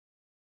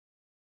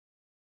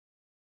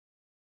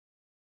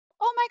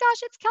Oh my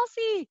gosh, it's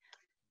Kelsey.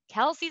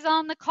 Kelsey's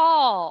on the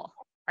call.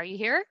 Are you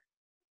here?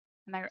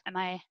 Am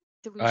I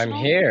delusional? I'm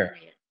here.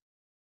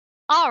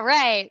 All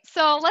right.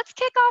 So let's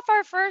kick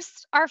off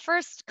our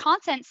first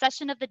content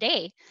session of the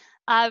day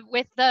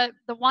with the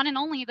one and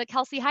only the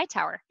Kelsey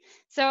Hightower.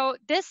 So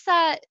this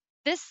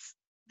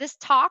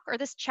talk or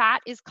this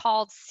chat is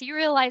called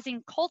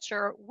Serializing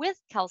Culture with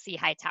Kelsey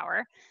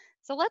Hightower.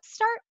 So let's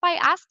start by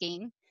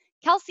asking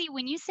Kelsey,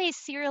 when you say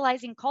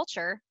serializing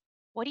culture,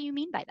 what do you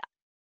mean by that?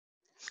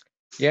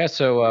 Yeah,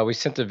 so we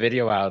sent a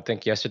video out. I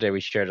think yesterday we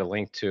shared a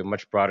link to a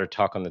much broader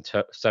talk on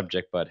the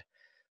subject. But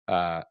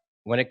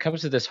when it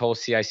comes to this whole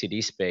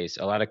CI/CD space,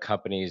 a lot of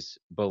companies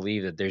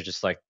believe that there's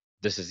just like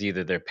this is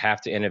either their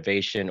path to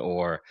innovation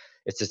or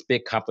it's this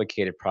big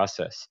complicated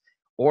process,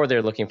 or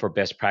they're looking for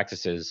best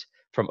practices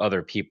from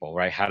other people,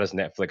 right? How does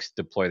Netflix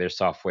deploy their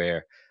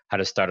software? How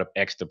does Startup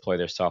X deploy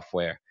their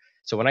software?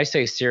 So when I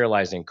say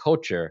serializing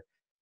culture,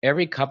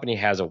 every company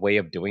has a way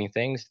of doing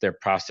things, their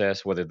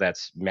process, whether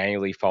that's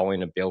manually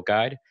following a build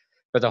guide.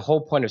 But the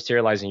whole point of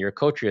serializing your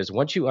culture is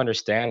once you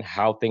understand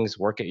how things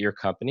work at your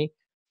company,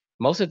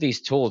 most of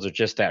these tools are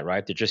just that,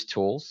 right? They're just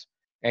tools.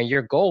 And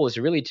your goal is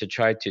really to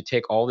try to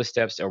take all the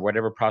steps or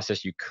whatever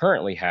process you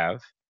currently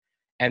have,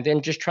 and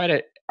then just try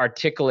to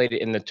articulate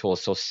it in the tool.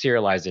 So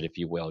serialize it, if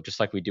you will, just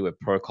like we do with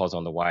protocols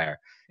on the wire.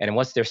 And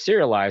once they're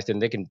serialized, then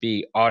they can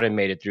be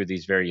automated through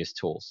these various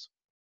tools.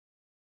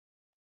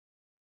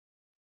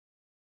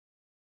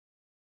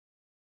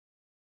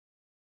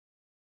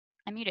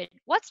 I'm muted.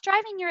 What's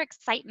driving your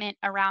excitement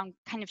around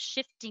kind of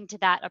shifting to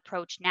that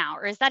approach now?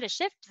 Or is that a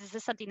shift? Is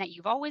this something that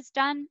you've always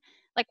done?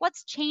 Like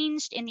what's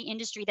changed in the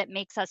industry that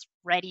makes us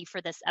ready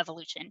for this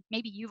evolution?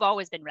 Maybe you've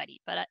always been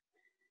ready, but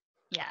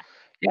yeah.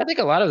 Yeah, I think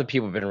a lot of the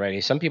people have been ready.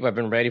 Some people have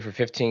been ready for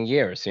 15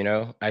 years, you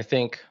know? I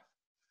think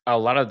a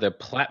lot of the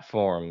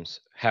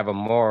platforms have a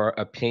more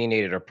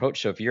opinionated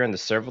approach. So if you're in the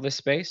serverless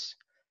space,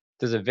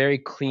 there's a very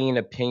clean,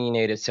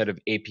 opinionated set of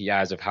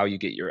APIs of how you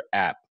get your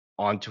app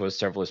onto a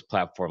serverless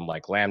platform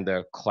like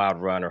Lambda, Cloud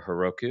Run, or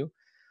Heroku.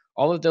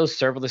 All of those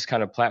serverless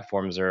kind of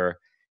platforms are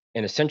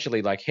and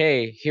essentially like,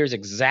 hey, here's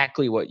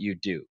exactly what you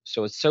do.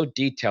 So it's so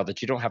detailed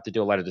that you don't have to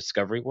do a lot of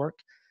discovery work.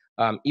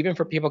 Even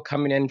for people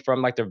coming in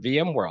from like the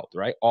VM world,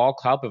 right? All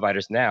cloud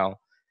providers now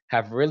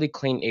have really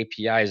clean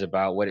APIs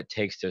about what it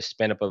takes to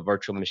spin up a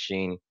virtual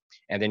machine.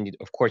 And then,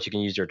 of course, you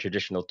can use your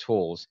traditional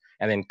tools.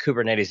 And then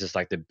Kubernetes is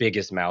like the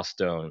biggest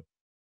milestone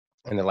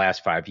in the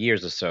last 5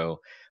 years or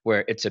so,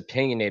 where it's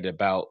opinionated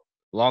about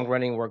long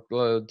running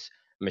workloads,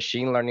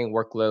 machine learning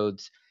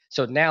workloads.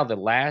 So now the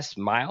last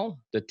mile,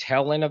 the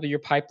tail end of your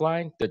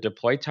pipeline, the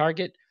deploy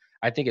target,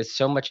 I think it's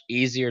so much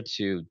easier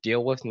to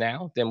deal with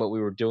now than what we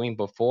were doing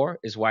before,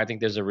 is why I think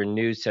there's a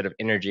renewed set of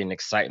energy and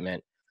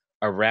excitement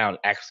around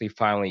actually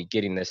finally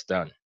getting this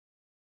done.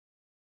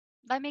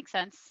 That makes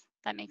sense.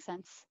 That makes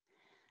sense.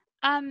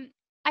 Um,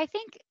 I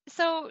think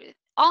so.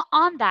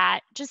 On that,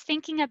 just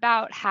thinking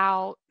about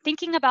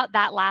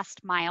that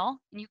last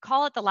mile, and you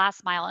call it the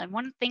last mile. And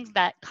one of the things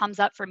that comes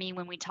up for me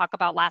when we talk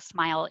about last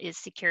mile is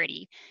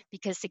security,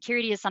 because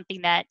security is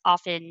something that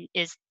often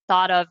is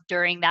thought of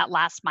during that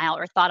last mile,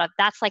 or thought of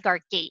that's like our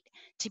gate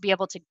to be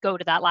able to go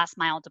to that last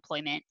mile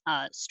deployment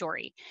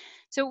story.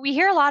 So we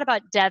hear a lot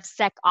about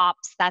DevSec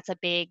Ops. That's a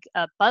big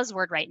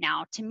buzzword right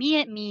now. To me,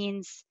 it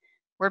means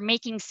we're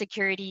making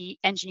security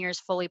engineers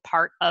fully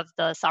part of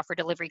the software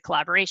delivery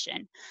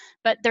collaboration.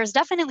 But there's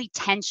definitely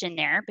tension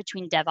there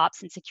between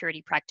DevOps and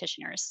security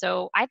practitioners.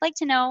 So I'd like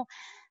to know,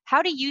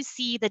 how do you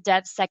see the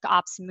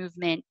DevSecOps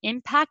movement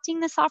impacting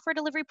the software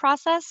delivery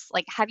process?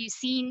 Like, have you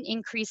seen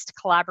increased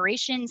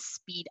collaboration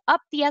speed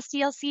up the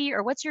SDLC,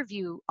 or what's your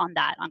view on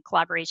that, on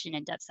collaboration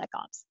in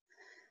DevSecOps?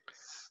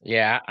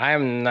 Yeah,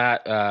 I'm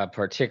not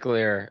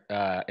particularly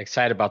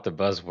excited about the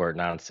buzzword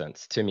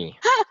nonsense to me.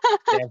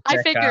 I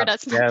figured DevSecOps,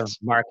 as dev much.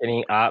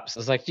 marketing ops.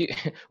 It's like,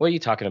 what are you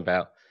talking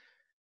about?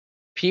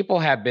 People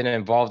have been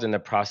involved in the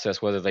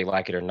process whether they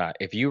like it or not.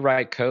 If you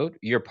write code,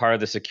 you're part of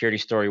the security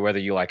story whether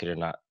you like it or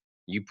not.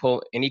 You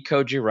pull any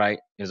code you write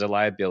is a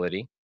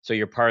liability, so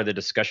you're part of the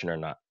discussion or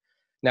not.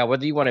 Now,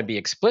 whether you want to be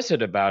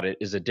explicit about it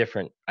is a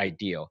different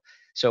ideal.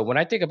 So when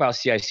I think about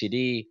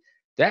CI/CD,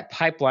 that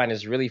pipeline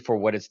is really for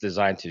what it's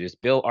designed to do: is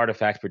build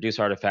artifacts, produce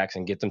artifacts,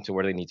 and get them to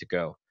where they need to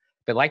go.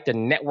 But like the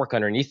network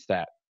underneath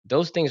that,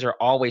 those things are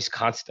always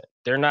constant.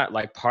 They're not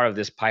like part of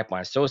this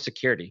pipeline. So is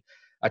security.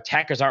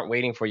 Attackers aren't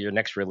waiting for your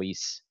next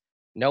release.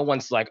 No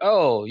one's like,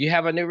 oh, you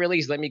have a new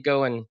release. Let me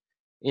go and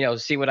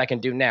see what I can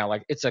do now.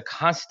 Like it's a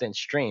constant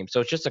stream.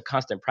 So it's just a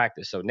constant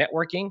practice. So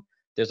networking,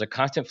 there's a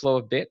constant flow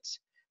of bits.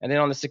 And then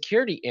on the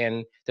security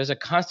end, there's a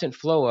constant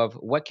flow of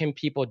what can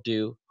people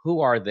do,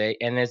 who are they,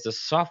 and is the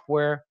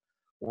software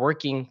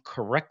working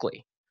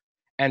correctly?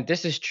 And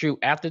this is true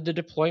after the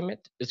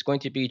deployment. It's going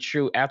to be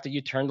true after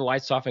you turn the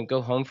lights off and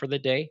go home for the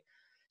day.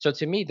 So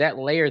to me, that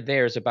layer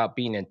there is about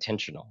being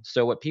intentional.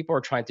 So what people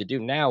are trying to do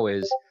now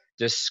is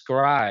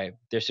describe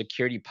their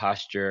security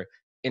posture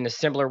in a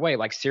similar way,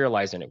 like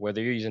serializing it,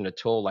 whether you're using a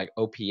tool like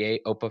OPA,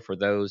 OPA for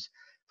those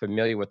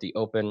familiar with the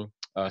open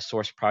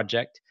source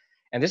project.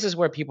 And this is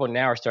where people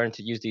now are starting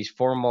to use these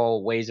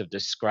formal ways of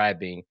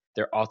describing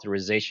their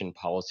authorization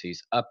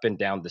policies up and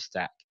down the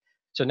stack.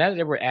 So now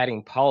that we're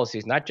adding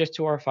policies, not just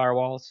to our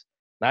firewalls,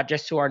 not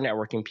just to our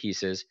networking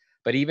pieces,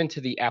 but even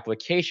to the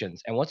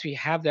applications. And once we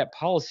have that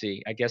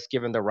policy, I guess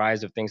given the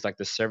rise of things like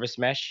the service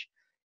mesh,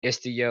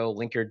 Istio,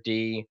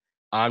 Linkerd,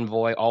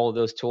 Envoy, all of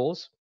those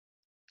tools,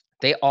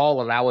 they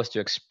all allow us to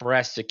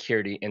express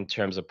security in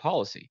terms of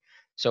policy.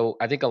 So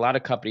I think a lot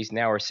of companies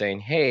now are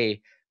saying,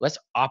 hey, let's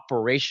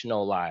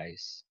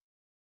operationalize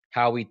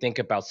how we think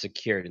about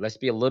security. Let's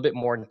be a little bit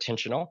more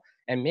intentional.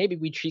 And maybe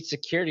we treat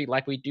security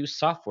like we do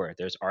software.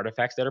 There's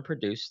artifacts that are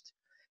produced.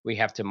 We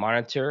have to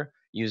monitor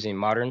using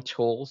modern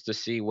tools to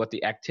see what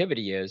the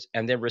activity is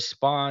and then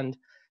respond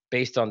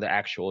based on the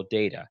actual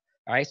data.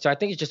 All right. So I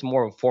think it's just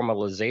more of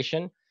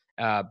formalization,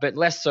 but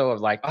less so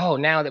of like, oh,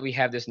 now that we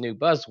have this new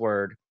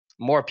buzzword,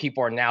 more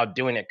people are now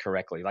doing it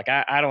correctly. Like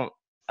I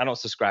don't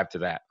subscribe to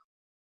that.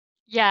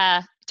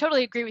 Yeah,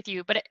 totally agree with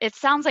you. But it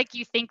sounds like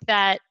you think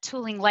that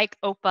tooling like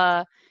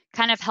OPA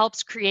kind of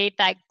helps create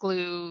that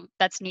glue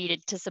that's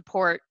needed to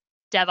support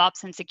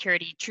DevOps and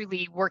security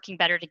truly working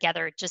better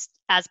together just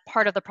as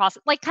part of the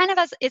process. Like kind of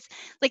as it's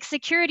like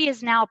security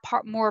is now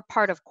more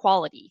part of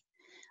quality,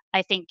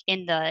 I think,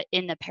 in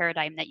the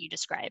paradigm that you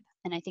describe.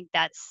 And I think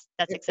that's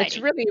It's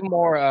exciting. really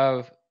more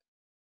of,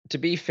 to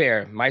be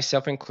fair,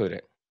 myself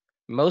included,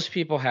 most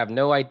people have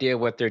no idea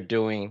what they're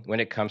doing when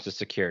it comes to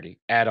security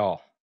at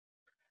all.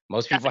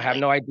 Most people have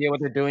Definitely. no idea what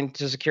they're doing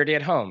to security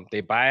at home.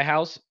 They buy a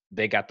house,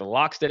 they got the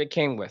locks that it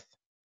came with.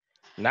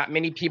 Not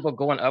many people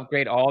go and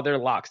upgrade all their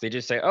locks. They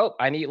just say, "Oh,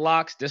 I need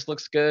locks. This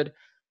looks good."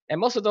 And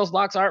most of those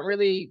locks aren't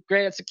really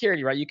great at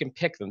security, right? You can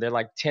pick them. They're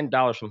like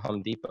 $10 from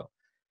Home Depot.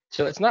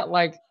 So it's not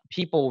like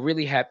people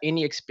really have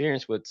any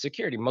experience with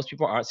security. Most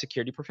people aren't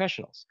security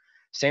professionals.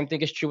 Same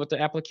thing is true with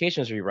the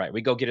applications we write.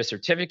 We go get a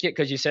certificate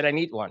because you said I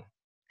need one.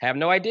 Have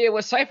no idea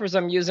what ciphers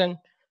I'm using,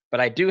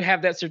 but I do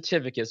have that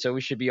certificate, so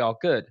we should be all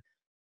good.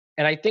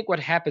 And I think what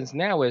happens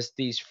now is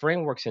these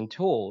frameworks and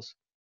tools,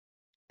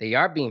 they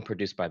are being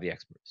produced by the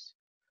experts.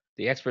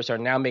 The experts are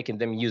now making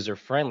them user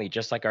friendly,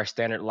 just like our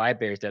standard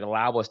libraries that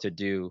allow us to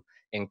do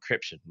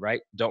encryption,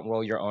 right? Don't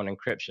roll your own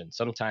encryption.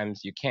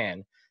 Sometimes you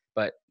can,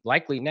 but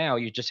likely now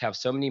you just have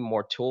so many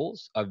more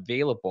tools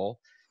available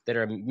that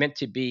are meant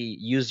to be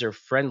user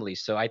friendly.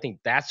 So I think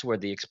that's where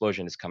the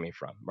explosion is coming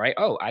from, right?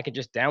 Oh, I could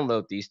just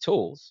download these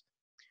tools,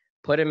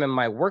 put them in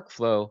my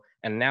workflow,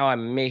 and now I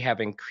may have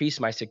increased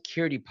my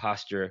security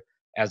posture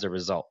as a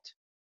result.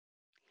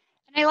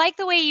 And I like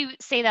the way you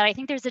say that. I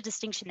think there's a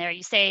distinction there.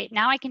 You say,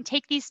 now I can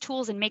take these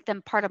tools and make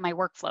them part of my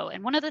workflow.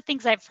 And one of the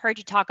things I've heard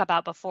you talk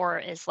about before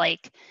is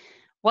like,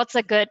 what's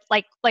a good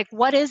like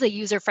what is a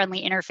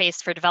user-friendly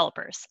interface for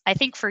developers? I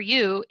think for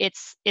you,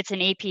 it's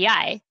an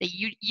API that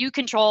you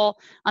control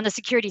on the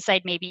security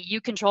side, maybe you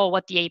control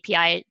what the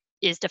API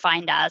is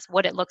defined as,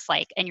 what it looks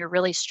like, and you're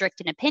really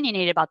strict and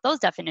opinionated about those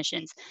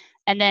definitions.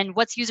 And then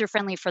what's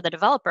user-friendly for the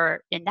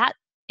developer in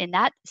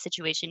that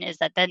situation is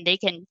that then they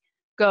can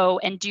go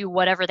and do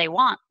whatever they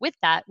want with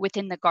that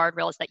within the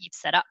guardrails that you've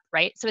set up,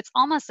 right? So it's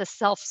almost a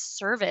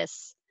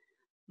self-service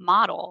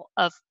model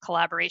of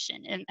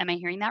collaboration. Am I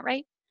hearing that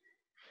right?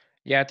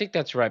 Yeah, I think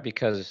that's right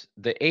because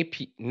the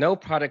AP, no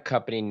product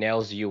company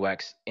nails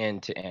UX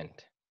end to end.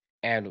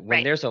 And when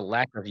Right. there's a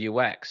lack of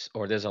UX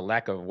or there's a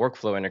lack of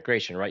workflow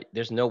integration, right?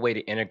 There's no way to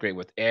integrate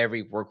with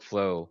every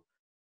workflow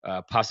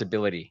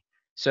possibility.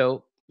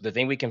 So the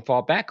thing we can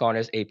fall back on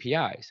is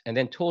APIs. And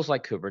then tools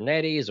like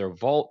Kubernetes or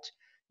Vault,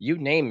 you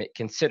name it,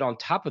 can sit on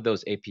top of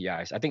those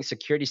APIs. I think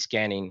security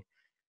scanning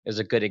is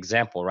a good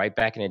example, right?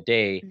 Back in the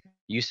day, Mhm.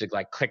 you used to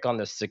like click on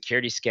the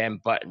security scan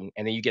button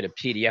and then you get a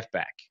PDF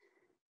back.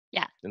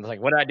 Yeah. And it's like,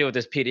 what do I do with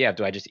this PDF?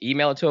 Do I just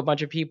email it to a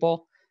bunch of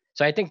people?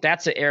 So I think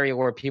that's an area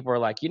where people are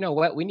like, you know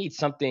what? We need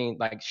something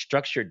like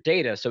structured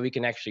data so we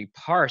can actually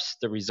parse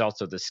the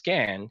results of the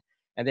scan.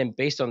 And then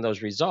based on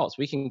those results,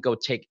 we can go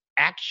take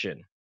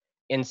action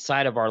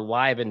inside of our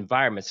live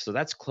environments. So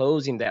that's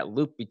closing that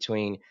loop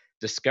between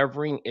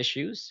discovering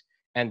issues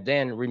and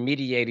then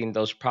remediating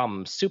those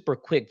problems super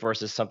quick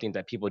versus something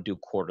that people do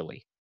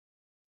quarterly.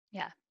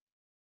 Yeah.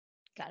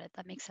 Got it.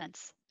 That makes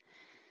sense.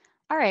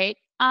 All right.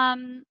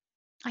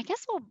 I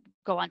guess we'll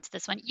go on to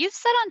this one. You've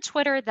said on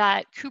Twitter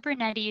that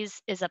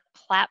Kubernetes is a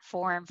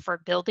platform for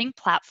building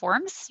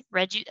platforms.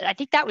 I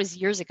think that was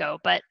years ago,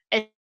 but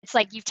it's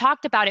like you've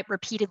talked about it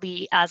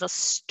repeatedly as a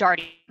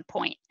starting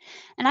point.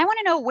 And I want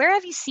to know, where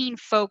have you seen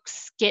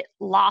folks get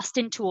lost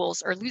in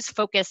tools or lose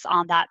focus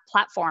on that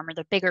platform or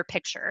the bigger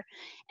picture?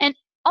 And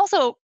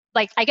also,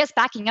 like, I guess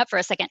backing up for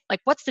a second,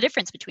 like, what's the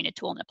difference between a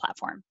tool and a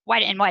platform?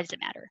 Why does it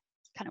matter?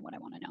 Kind of what I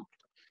want to know.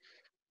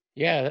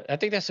 Yeah, I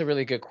think that's a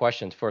really good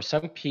question. For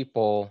some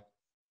people,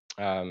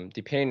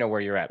 depending on where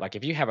you're at, like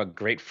if you have a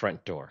great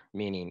front door,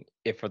 meaning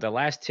if for the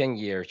last 10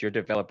 years your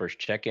developers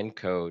check in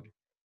code,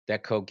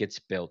 that code gets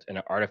built and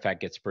an artifact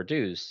gets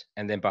produced,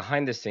 and then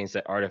behind the scenes,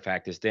 that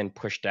artifact is then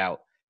pushed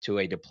out to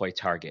a deploy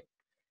target.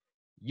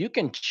 You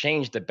can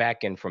change the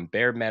backend from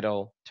bare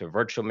metal to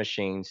virtual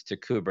machines to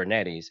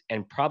Kubernetes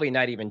and probably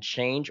not even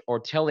change or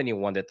tell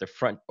anyone that the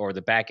front or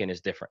the backend is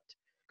different.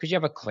 Because you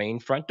have a clean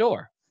front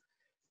door.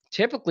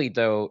 Typically,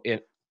 though, in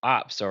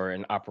ops or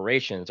in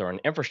operations or in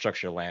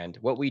infrastructure land,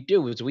 what we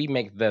do is we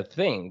make the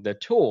thing, the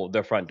tool,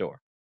 the front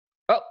door.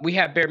 Oh, we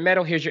have bare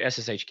metal. Here's your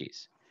SSH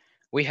keys.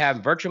 We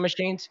have virtual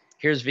machines.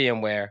 Here's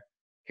VMware.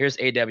 Here's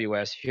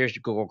AWS. Here's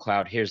Google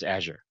Cloud. Here's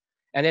Azure.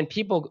 And then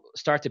people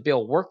start to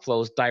build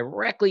workflows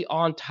directly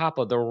on top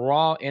of the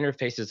raw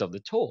interfaces of the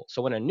tool.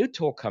 So when a new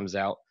tool comes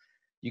out,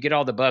 you get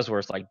all the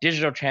buzzwords like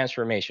digital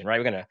transformation, right?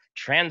 We're going to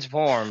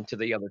transform to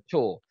the other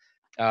tool.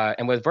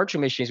 And with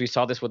virtual machines, we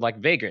saw this with like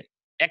Vagrant.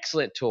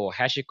 Excellent tool.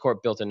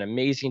 HashiCorp built an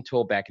amazing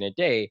tool back in the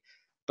day,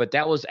 but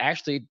that was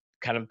actually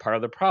kind of part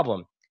of the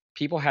problem.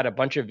 People had a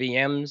bunch of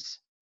VMs,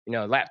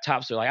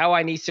 laptops are like, oh,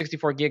 I need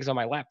 64 gigs on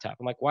my laptop.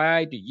 I'm like,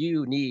 why do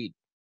you need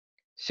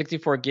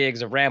 64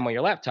 gigs of RAM on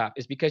your laptop?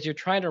 Is because you're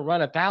trying to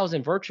run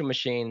 1,000 virtual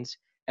machines,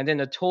 and then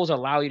the tools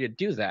allow you to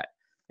do that.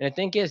 And the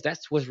thing is, that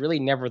was really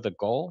never the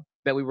goal,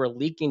 but we were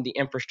leaking the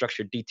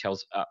infrastructure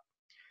details up.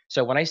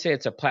 So when I say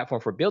it's a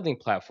platform for building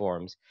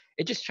platforms,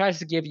 it just tries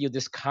to give you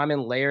this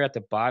common layer at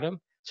the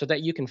bottom so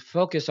that you can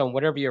focus on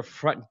whatever your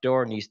front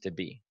door needs to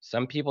be.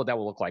 Some people that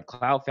will look like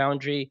Cloud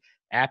Foundry,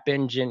 App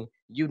Engine,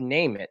 you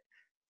name it.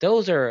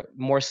 Those are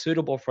more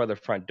suitable for the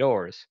front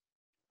doors.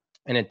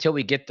 And until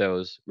we get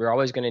those, we're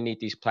always going to need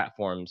these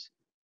platforms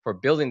for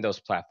building those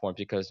platforms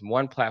because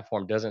one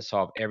platform doesn't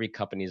solve every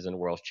company's in the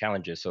world's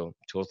challenges. So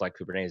tools like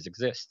Kubernetes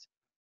exist.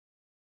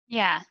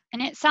 Yeah,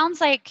 and it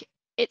sounds like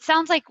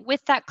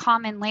with that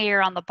common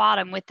layer on the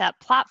bottom, with that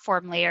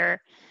platform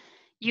layer,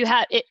 you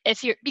have it,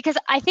 if you're because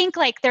I think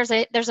like there's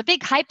a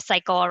big hype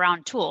cycle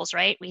around tools,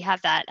 right? We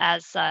have that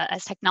as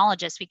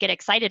technologists, we get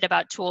excited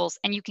about tools,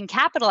 and you can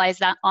capitalize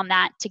that on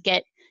that to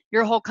get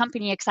your whole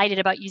company excited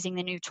about using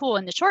the new tool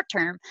in the short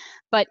term.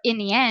 But in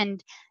the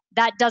end,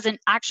 that doesn't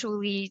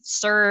actually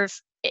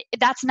serve.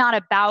 That's not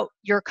about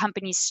your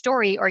company's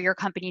story or your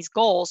company's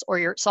goals or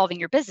your solving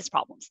your business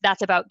problems.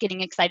 That's about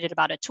getting excited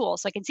about a tool.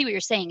 So I can see what you're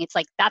saying. It's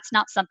like that's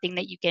not something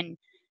that you can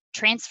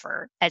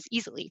transfer as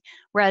easily.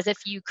 Whereas if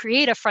you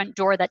create a front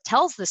door that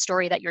tells the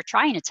story that you're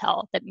trying to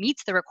tell, that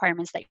meets the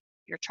requirements that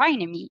you're trying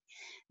to meet,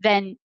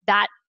 then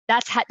that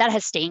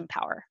has staying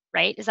power,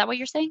 right? Is that what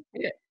you're saying?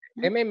 Yeah,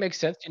 Yeah. it may make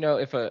sense,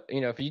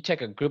 if you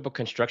take a group of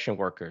construction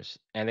workers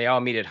and they all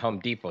meet at Home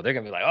Depot, they're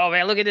gonna be like, "Oh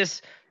man, look at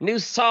this new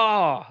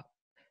saw.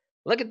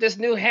 Look at this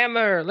new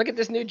hammer. Look at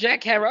this new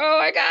jackhammer. Oh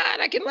my God,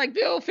 I can like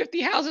build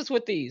 50 houses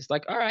with these."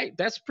 Like, all right,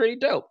 that's pretty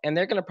dope. And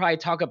they're gonna probably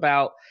talk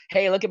about,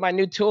 "Hey, look at my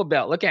new tool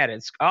belt. Look at it.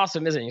 It's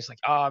awesome, isn't it?" It's like,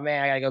 "Oh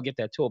man, I gotta go get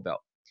that tool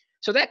belt."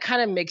 So that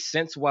kind of makes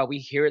sense why we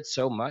hear it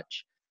so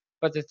much.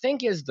 But the thing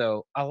is,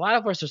 though, a lot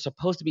of us are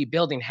supposed to be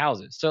building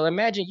houses. So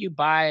imagine you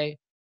buy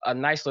a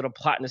nice little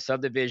plot in a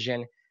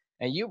subdivision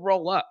and you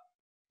roll up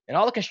and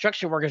all the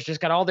construction workers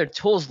just got all their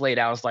tools laid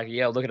out. It's like,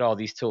 yo, look at all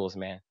these tools,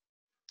 man.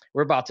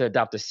 We're about to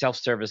adopt a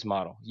self-service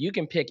model. You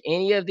can pick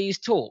any of these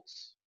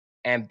tools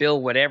and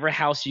build whatever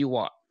house you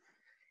want.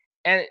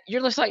 And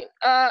you're just like,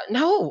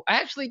 no, I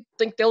actually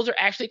think those are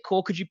actually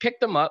cool. Could you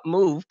pick them up,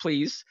 move,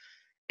 please?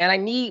 And I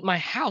need my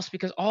house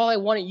because all I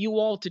wanted you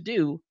all to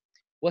do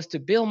was to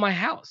build my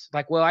house.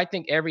 Like, well, I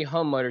think every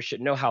homeowner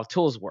should know how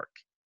tools work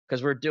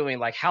because we're doing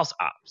like house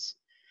ops.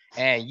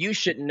 And you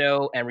should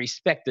know and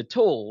respect the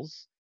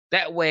tools.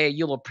 That way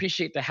you'll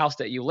appreciate the house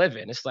that you live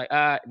in. It's like,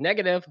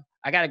 negative.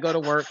 I got to go to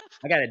work.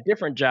 I got a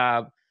different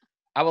job.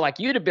 I would like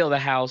you to build a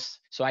house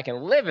so I can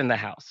live in the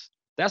house.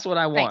 That's what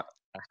I Right. want.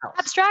 A house.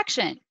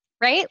 Abstraction,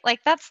 right? Like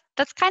that's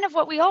kind of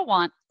what we all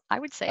want, I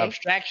would say.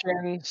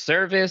 Abstraction,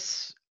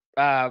 service.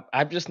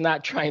 I'm just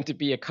not trying to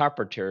be a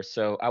carpenter,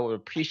 so I would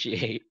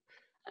appreciate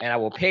and I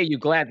will pay you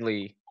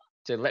gladly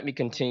to let me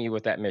continue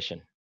with that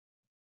mission.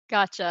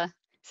 Gotcha.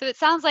 So it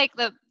sounds like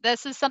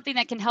this is something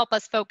that can help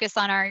us focus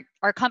on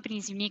our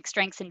company's unique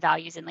strengths and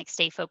values and like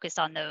stay focused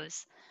on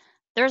those.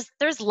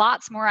 There's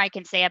lots more I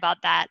can say about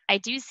that. I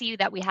do see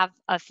that we have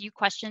a few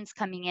questions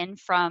coming in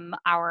from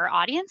our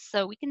audience,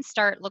 so we can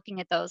start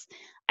looking at those.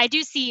 I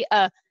do see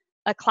a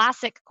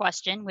classic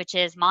question, which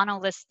is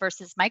monoliths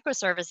versus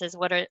microservices.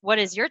 What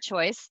is your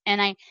choice?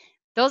 And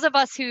those of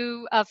us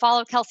who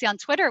follow Kelsey on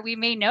Twitter, we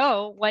may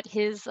know what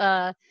his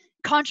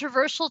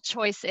controversial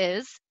choice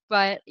is,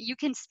 but you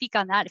can speak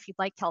on that if you'd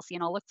like, Kelsey,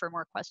 and I'll look for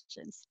more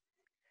questions.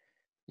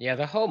 Yeah,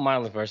 the whole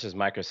monolith versus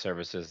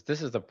microservices,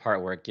 this is the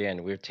part where,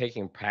 again, we're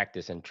taking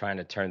practice and trying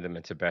to turn them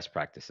into best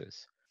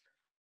practices.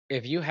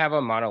 If you have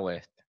a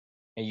monolith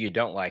and you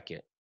don't like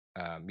it,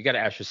 you got to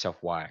ask yourself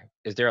why.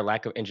 Is there a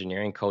lack of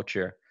engineering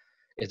culture?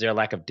 Is there a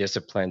lack of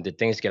discipline? Did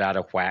things get out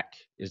of whack?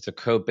 Is the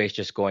code base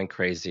just going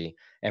crazy?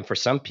 And for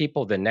some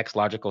people, the next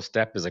logical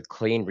step is a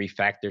clean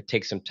refactor,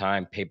 take some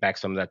time, pay back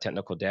some of that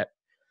technical debt.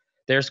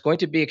 There's going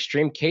to be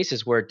extreme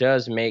cases where it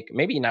does make,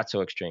 maybe not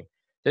so extreme.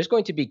 There's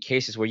going to be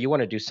cases where you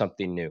want to do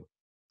something new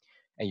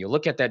and you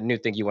look at that new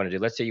thing you want to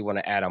do. Let's say you want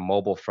to add a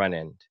mobile front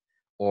end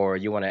or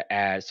you want to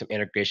add some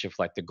integration for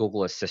like the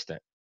Google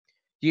Assistant.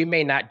 You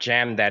may not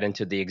jam that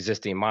into the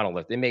existing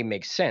monolith. It may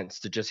make sense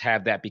to just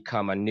have that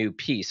become a new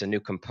piece, a new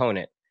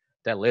component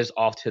that lives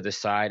off to the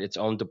side, its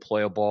own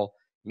deployable,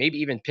 maybe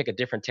even pick a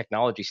different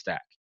technology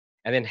stack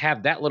and then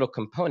have that little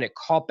component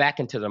call back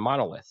into the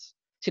monoliths.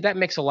 See, that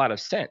makes a lot of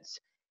sense.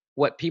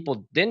 What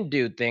people then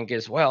do think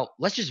is, well,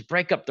 let's just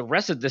break up the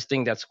rest of this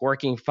thing that's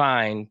working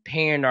fine,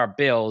 paying our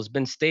bills,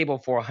 been stable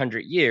for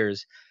 100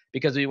 years,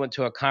 because we went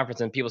to a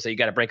conference and people say you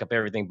got to break up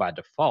everything by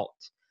default.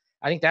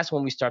 I think that's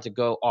when we start to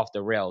go off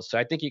the rails. So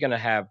I think you're going to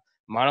have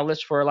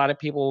monoliths for a lot of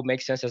people will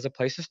make sense as a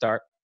place to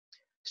start.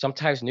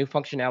 Sometimes new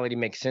functionality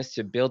makes sense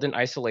to build in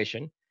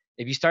isolation.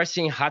 If you start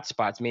seeing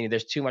hotspots, meaning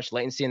there's too much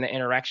latency in the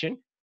interaction,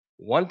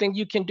 one thing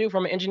you can do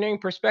from an engineering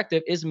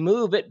perspective is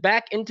move it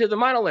back into the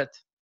monolith.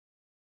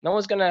 No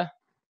one's going to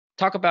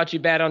talk about you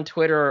bad on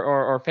Twitter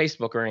or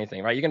Facebook or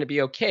anything, right? You're going to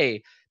be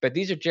okay. But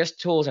these are just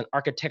tools and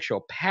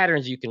architectural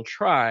patterns you can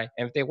try.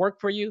 And if they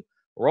work for you,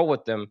 roll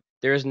with them.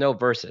 There is no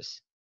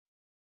versus.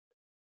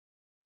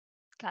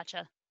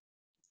 Gotcha.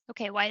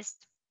 Okay, wise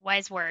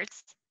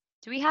words.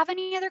 Do we have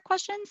any other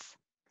questions?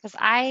 Because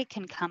I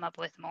can come up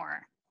with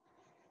more.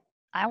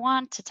 I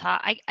want to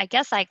talk. I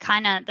guess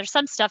there's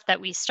some stuff that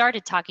we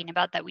started talking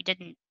about that we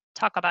didn't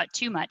talk about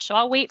too much. So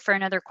I'll wait for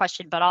another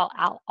question, but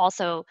I'll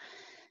also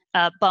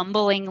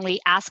bumblingly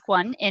ask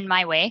one in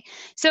my way.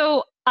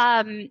 So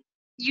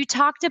you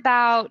talked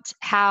about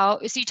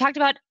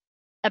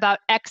about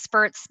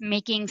experts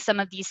making some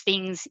of these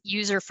things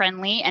user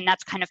friendly, and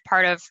that's kind of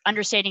part of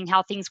understanding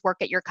how things work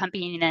at your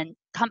company,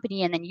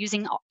 and then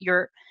using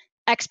your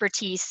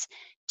expertise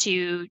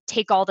to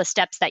take all the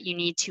steps that you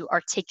need to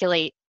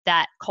articulate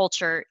that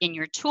culture in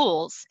your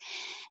tools.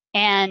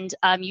 And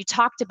you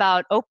talked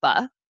about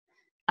OPA.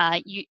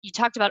 You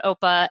talked about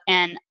OPA,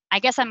 and I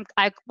guess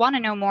I want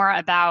to know more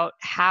about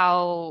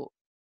how,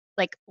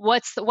 like,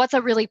 what's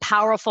a really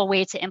powerful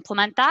way to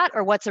implement that,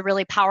 or what's a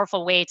really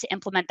powerful way to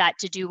implement that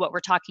to do what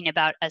we're talking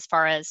about as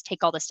far as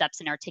take all the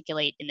steps and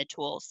articulate in the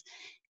tools.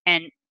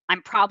 And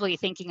I'm probably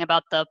thinking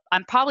about the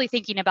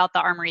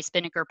Armory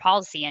Spinnaker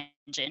policy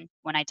engine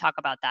when I talk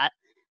about that.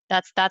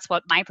 That's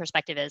what my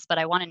perspective is, but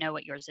I want to know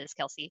what yours is,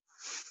 Kelsey.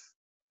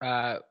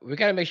 We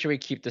got to make sure we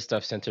keep this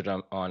stuff centered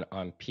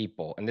on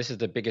people, and this is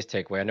the biggest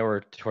takeaway. I know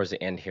we're towards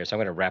the end here, so I'm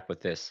going to wrap with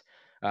this.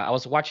 I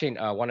was watching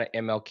one of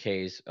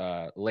MLK's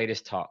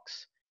latest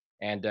talks,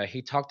 and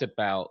he talked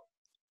about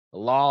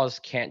laws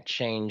can't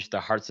change the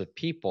hearts of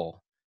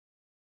people,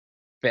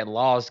 but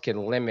laws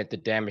can limit the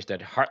damage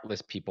that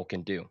heartless people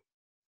can do.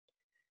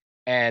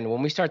 And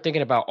when we start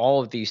thinking about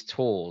all of these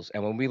tools,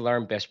 and when we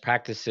learn best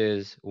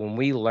practices, when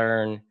we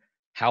learn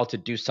how to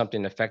do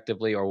something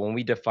effectively, or when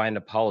we define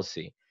a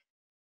policy,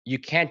 you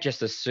can't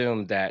just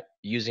assume that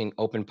using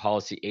open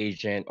policy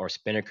agent or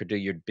Spinnaker do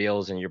your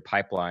builds and your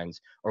pipelines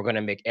are going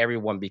to make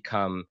everyone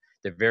become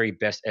the very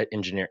best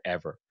engineer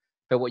ever.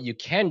 But what you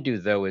can do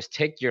though is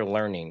take your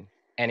learning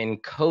and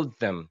encode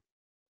them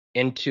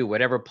into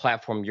whatever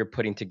platform you're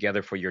putting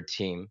together for your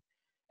team.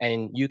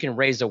 And you can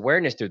raise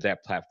awareness through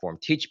that platform.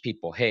 Teach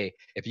people, hey,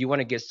 if you want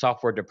to get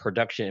software to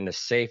production in a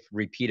safe,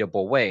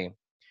 repeatable way,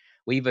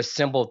 we've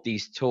assembled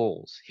these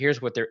tools.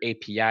 Here's what their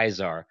APIs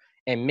are.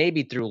 And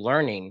maybe through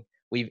learning,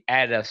 we've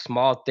added a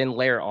small thin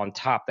layer on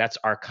top. That's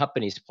our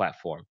company's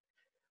platform.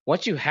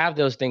 Once you have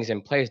those things in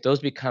place, those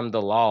become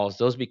the laws,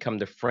 those become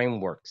the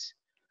frameworks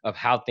of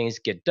how things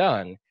get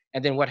done.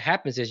 And then what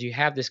happens is you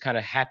have this kind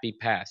of happy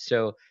path.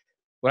 So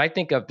what I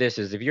think of this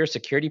is if you're a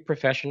security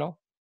professional,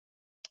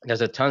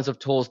 there's a tons of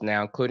tools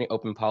now, including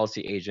Open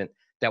Policy Agent,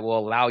 that will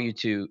allow you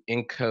to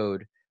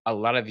encode a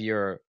lot of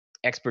your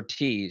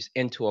expertise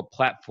into a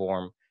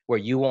platform where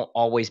you won't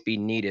always be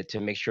needed to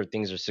make sure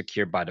things are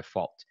secure by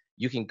default.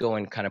 You can go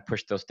and kind of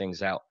push those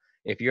things out.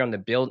 If you're on the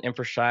build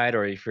infra side,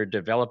 or if you're a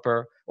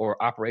developer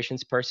or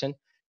operations person,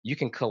 you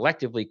can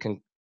collectively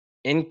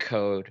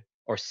encode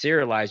or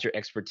serialize your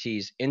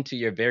expertise into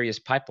your various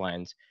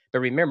pipelines. But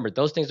remember,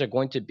 those things are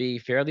going to be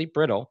fairly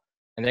brittle,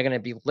 and they're going to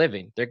be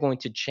living. They're going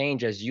to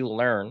change as you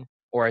learn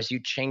or as you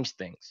change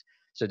things.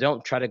 So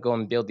don't try to go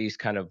and build these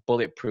kind of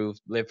bulletproof,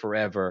 live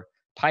forever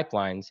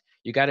pipelines.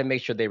 You got to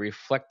make sure they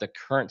reflect the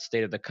current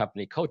state of the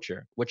company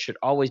culture, which should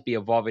always be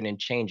evolving and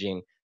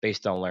changing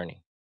based on learning.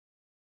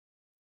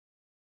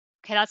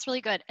 Okay, that's really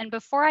good. And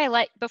before I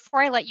let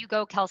you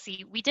go,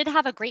 Kelsey, we did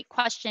have a great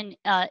question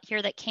here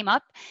that came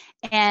up,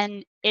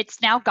 and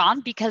it's now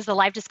gone because the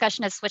live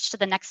discussion has switched to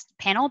the next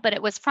panel. But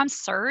it was from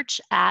Serge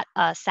at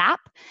SAP,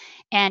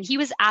 and he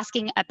was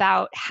asking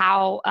about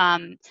how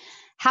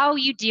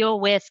you deal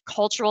with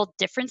cultural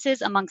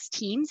differences amongst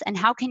teams, and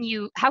how can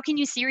you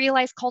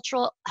serialize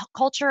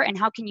culture, and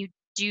how can you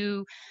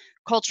do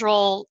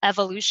cultural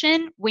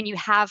evolution when you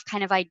have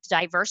kind of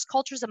diverse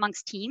cultures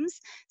amongst teams.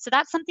 So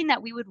that's something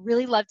that we would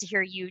really love to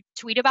hear you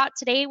tweet about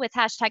today with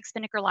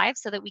 #Spinnaker.Live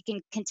so that we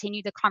can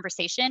continue the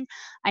conversation.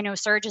 I know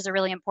Serge is a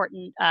really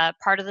important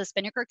part of the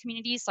Spinnaker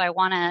community, so I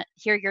want to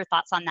hear your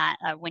thoughts on that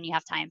when you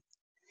have time.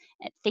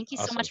 Thank you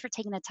so Awesome. much for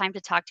taking the time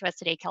to talk to us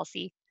today,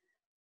 Kelsey.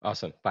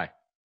 Awesome. Bye.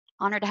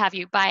 Honored to have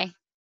you. Bye.